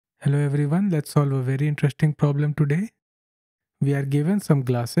Hello everyone, let's solve a very interesting problem today. We are given some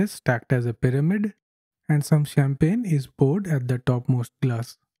glasses stacked as a pyramid and some champagne is poured at the topmost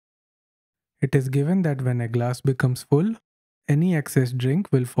glass. It is given that when a glass becomes full, any excess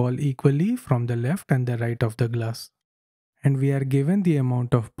drink will fall equally from the left and the right of the glass. And we are given the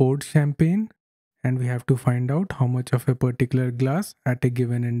amount of poured champagne and we have to find out how much of a particular glass at a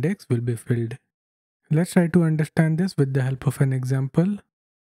given index will be filled. Let's try to understand this with the help of an example.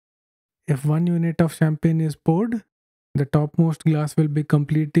 If 1 unit of champagne is poured, the topmost glass will be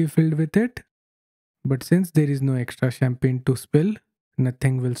completely filled with it. But since there is no extra champagne to spill,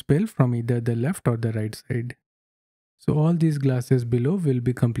 nothing will spill from either the left or the right side. So all these glasses below will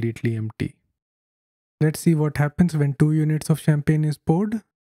be completely empty. Let's see what happens when 2 units of champagne is poured.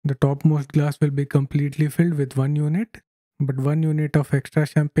 The topmost glass will be completely filled with 1 unit, but 1 unit of extra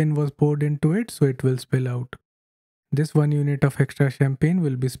champagne was poured into it, so it will spill out. This 1 unit of extra champagne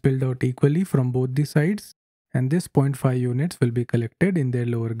will be spilled out equally from both the sides, and this 0.5 units will be collected in their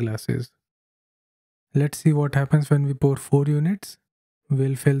lower glasses. Let's see what happens when we pour 4 units.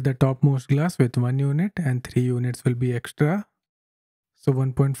 We'll fill the topmost glass with 1 unit and 3 units will be extra. So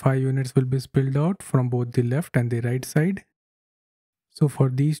 1.5 units will be spilled out from both the left and the right side. So for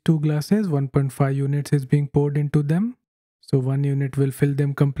these two glasses, 1.5 units is being poured into them. So 1 unit will fill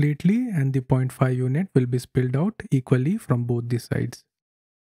them completely and the 0.5 unit will be spilled out equally from both the sides.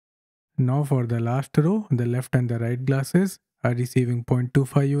 Now for the last row, the left and the right glasses are receiving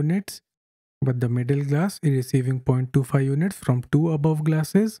 0.25 units, but the middle glass is receiving 0.25 units from two above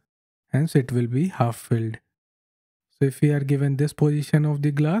glasses, hence it will be half filled. So if we are given this position of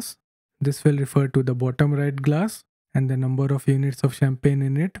the glass, this will refer to the bottom right glass and the number of units of champagne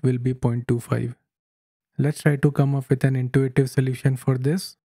in it will be 0.25. Let's try to come up with an intuitive solution for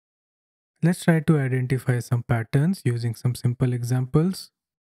this. Let's try to identify some patterns using some simple examples.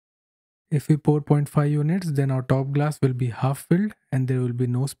 If we pour 0.5 units, then our top glass will be half filled and there will be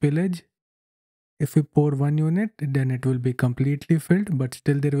no spillage. If we pour 1 unit, then it will be completely filled, but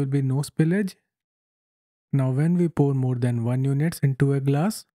still there will be no spillage. Now when we pour more than 1 units into a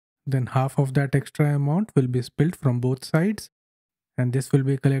glass, then half of that extra amount will be spilled from both sides, and this will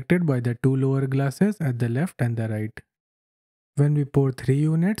be collected by the two lower glasses at the left and the right. When we pour 3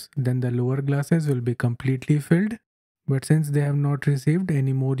 units, then the lower glasses will be completely filled, but since they have not received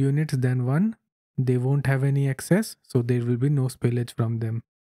any more units than 1, they won't have any excess, so there will be no spillage from them.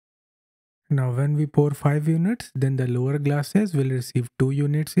 Now when we pour 5 units, then the lower glasses will receive 2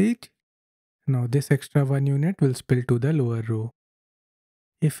 units each. Now this extra 1 unit will spill to the lower row.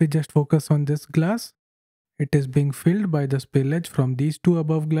 If we just focus on this glass, it is being filled by the spillage from these two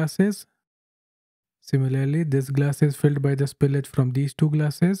above glasses. Similarly, this glass is filled by the spillage from these two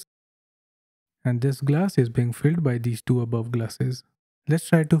glasses. And this glass is being filled by these two above glasses. Let's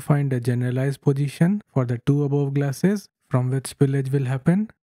try to find a generalized position for the two above glasses from which spillage will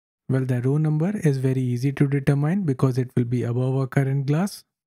happen. Well, the row number is very easy to determine because it will be above our current glass.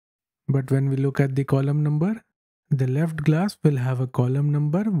 But when we look at the column number, the left glass will have a column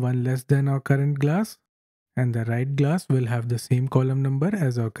number 1 less than our current glass, and the right glass will have the same column number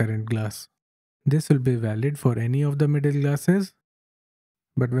as our current glass. This will be valid for any of the middle glasses.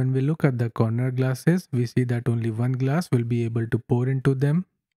 But when we look at the corner glasses, we see that only one glass will be able to pour into them.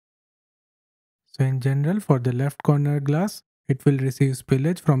 So in general, for the left corner glass, it will receive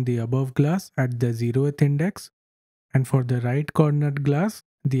spillage from the above glass at the 0th index. And for the right cornered glass,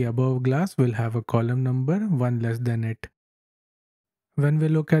 the above glass will have a column number 1 less than it. When we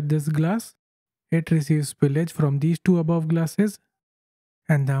look at this glass, it receives spillage from these two above glasses.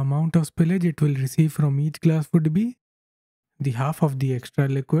 And the amount of spillage it will receive from each glass would be the half of the extra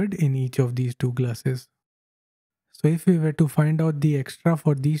liquid in each of these two glasses. So if we were to find out the extra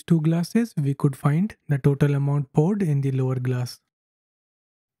for these two glasses, we could find the total amount poured in the lower glass.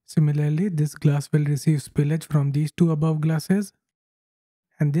 Similarly, this glass will receive spillage from these two above glasses,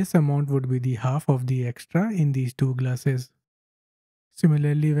 and this amount would be the half of the extra in these two glasses.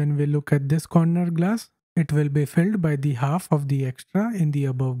 Similarly, when we look at this corner glass, it will be filled by the half of the extra in the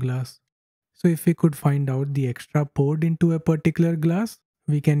above glass. So if we could find out the extra poured into a particular glass,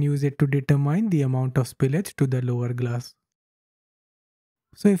 we can use it to determine the amount of spillage to the lower glass.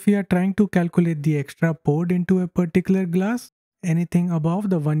 So if we are trying to calculate the extra poured into a particular glass, anything above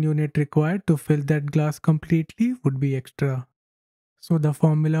the 1 unit required to fill that glass completely would be extra. So the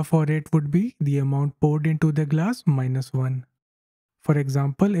formula for it would be the amount poured into the glass minus 1. For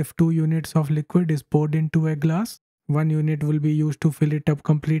example, if 2 units of liquid is poured into a glass, 1 unit will be used to fill it up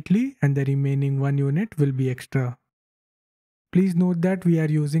completely and the remaining 1 unit will be extra. Please note that we are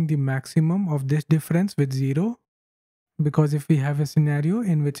using the maximum of this difference with 0. because if we have a scenario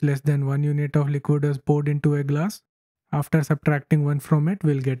in which less than 1 unit of liquid is poured into a glass, after subtracting 1 from it,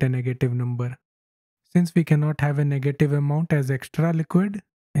 we'll get a negative number. Since we cannot have a negative amount as extra liquid,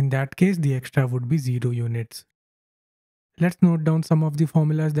 in that case the extra would be 0 units. Let's note down some of the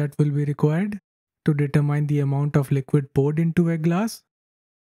formulas that will be required to determine the amount of liquid poured into a glass.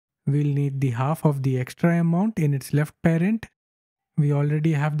 We'll need the half of the extra amount in its left parent. We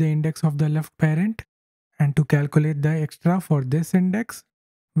already have the index of the left parent, and to calculate the extra for this index,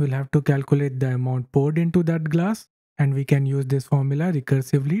 we'll have to calculate the amount poured into that glass, and we can use this formula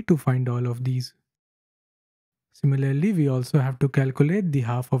recursively to find all of these. Similarly, we also have to calculate the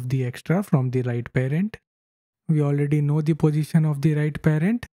half of the extra from the right parent. We already know the position of the right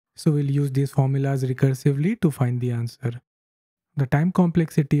parent, so we'll use these formulas recursively to find the answer. The time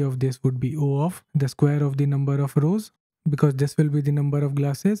complexity of this would be O of the square of the number of rows, because this will be the number of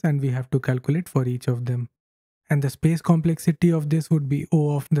glasses and we have to calculate for each of them. And the space complexity of this would be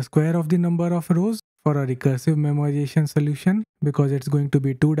O of the square of the number of rows for a recursive memoization solution, because it's going to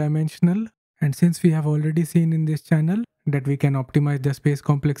be two-dimensional. And since we have already seen in this channel that we can optimize the space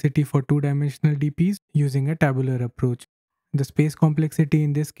complexity for two-dimensional DPs using a tabular approach, the space complexity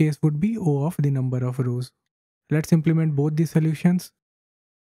in this case would be O of the number of rows. Let's implement both the solutions.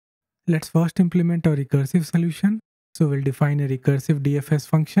 Let's first implement a recursive solution. So we'll define a recursive DFS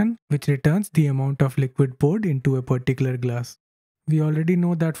function which returns the amount of liquid poured into a particular glass. We already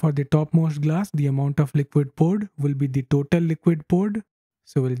know that for the topmost glass, the amount of liquid poured will be the total liquid poured.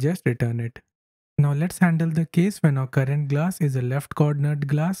 So we'll just return it. Now let's handle the case when our current glass is a left cornered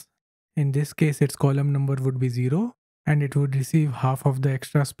glass. In this case, its column number would be 0 and it would receive half of the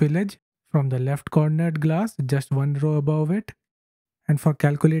extra spillage from the left cornered glass, just one row above it. And for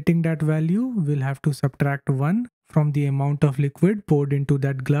calculating that value, we'll have to subtract 1 from the amount of liquid poured into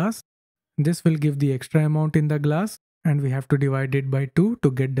that glass. This will give the extra amount in the glass, and we have to divide it by 2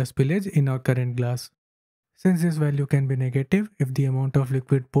 to get the spillage in our current glass. Since this value can be negative, if the amount of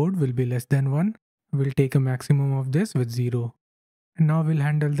liquid poured will be less than 1, we'll take a maximum of this with 0. And now we'll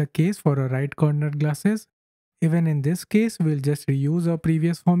handle the case for our right cornered glasses. Even in this case, we'll just reuse our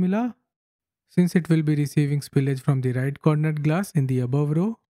previous formula. Since it will be receiving spillage from the right cornered glass in the above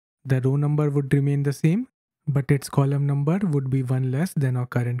row, the row number would remain the same, but its column number would be 1 less than our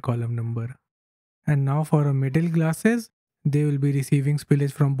current column number. And now for our middle glasses, they will be receiving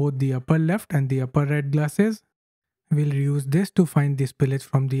spillage from both the upper left and the upper right glasses. We'll use this to find the spillage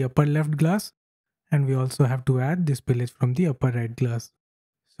from the upper left glass, and we also have to add the spillage from the upper right glass.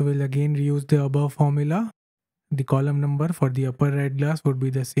 So we'll again reuse the above formula. The column number for the upper right glass would be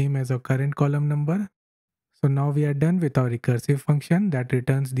the same as our current column number. So now we are done with our recursive function that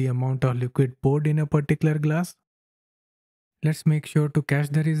returns the amount of liquid poured in a particular glass. Let's make sure to cache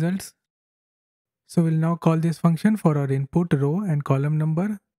the results. So we'll now call this function for our input row and column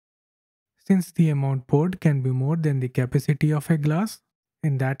number. Since the amount poured can be more than the capacity of a glass,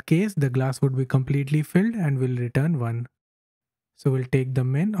 in that case the glass would be completely filled and will return 1. So we'll take the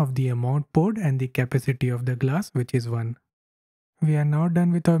min of the amount poured and the capacity of the glass, which is 1. We are now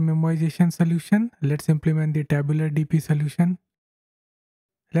done with our memoization solution. Let's implement the Tabular-DP solution.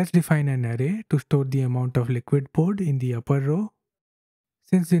 Let's define an array to store the amount of liquid poured in the upper row.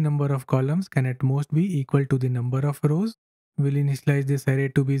 Since the number of columns can at most be equal to the number of rows, we'll initialize this array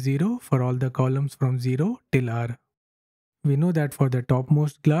to be 0 for all the columns from 0 till r. We know that for the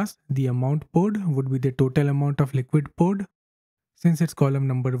topmost glass, the amount poured would be the total amount of liquid poured. Since its column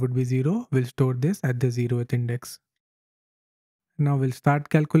number would be 0, we'll store this at the 0th index. Now we'll start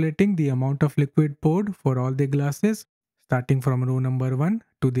calculating the amount of liquid poured for all the glasses, starting from row number 1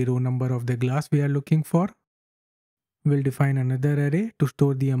 to the row number of the glass we are looking for. We'll define another array to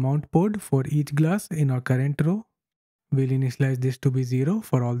store the amount poured for each glass in our current row. We'll initialize this to be 0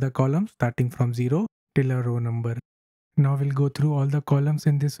 for all the columns starting from 0 till our row number. Now we'll go through all the columns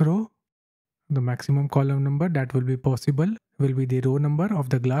in this row. The maximum column number that will be possible will be the row number of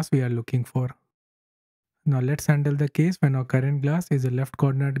the glass we are looking for. Now let's handle the case when our current glass is a left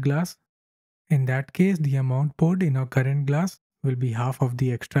cornered glass. In that case, the amount poured in our current glass will be half of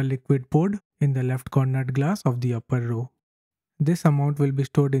the extra liquid poured in the left cornered glass of the upper row. This amount will be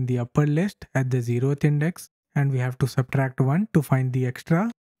stored in the upper list at the 0th index, and we have to subtract 1 to find the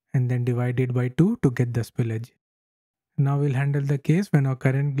extra and then divide it by 2 to get the spillage. Now we'll handle the case when our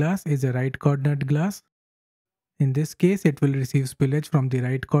current glass is a right cornered glass. In this case, it will receive spillage from the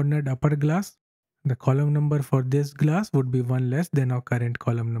right cornered upper glass. The column number for this glass would be 1 less than our current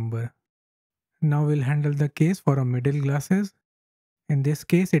column number. Now we'll handle the case for our middle glasses. In this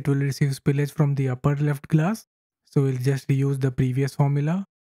case, it will receive spillage from the upper left glass, so we'll just reuse the previous formula.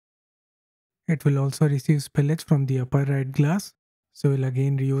 It will also receive spillage from the upper right glass, so we'll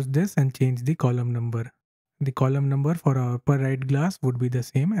again reuse this and change the column number. The column number for our upper right glass would be the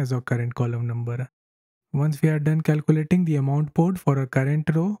same as our current column number. Once we are done calculating the amount poured for our current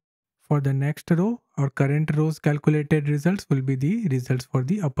row, for the next row, our current row's calculated results will be the results for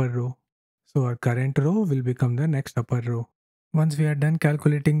the upper row. So our current row will become the next upper row. Once we are done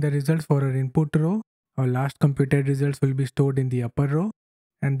calculating the results for our input row, our last computed results will be stored in the upper row,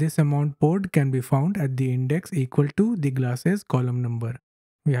 and this amount poured can be found at the index equal to the glass's column number.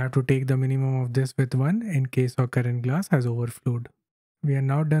 We have to take the minimum of this with 1 in case our current glass has overflowed. We are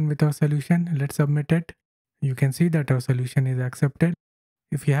now done with our solution. Let's submit it. You can see that our solution is accepted.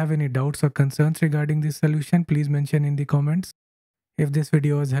 If you have any doubts or concerns regarding this solution, please mention in the comments. If this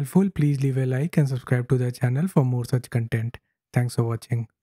video was helpful, please leave a like and subscribe to the channel for more such content. Thanks for watching.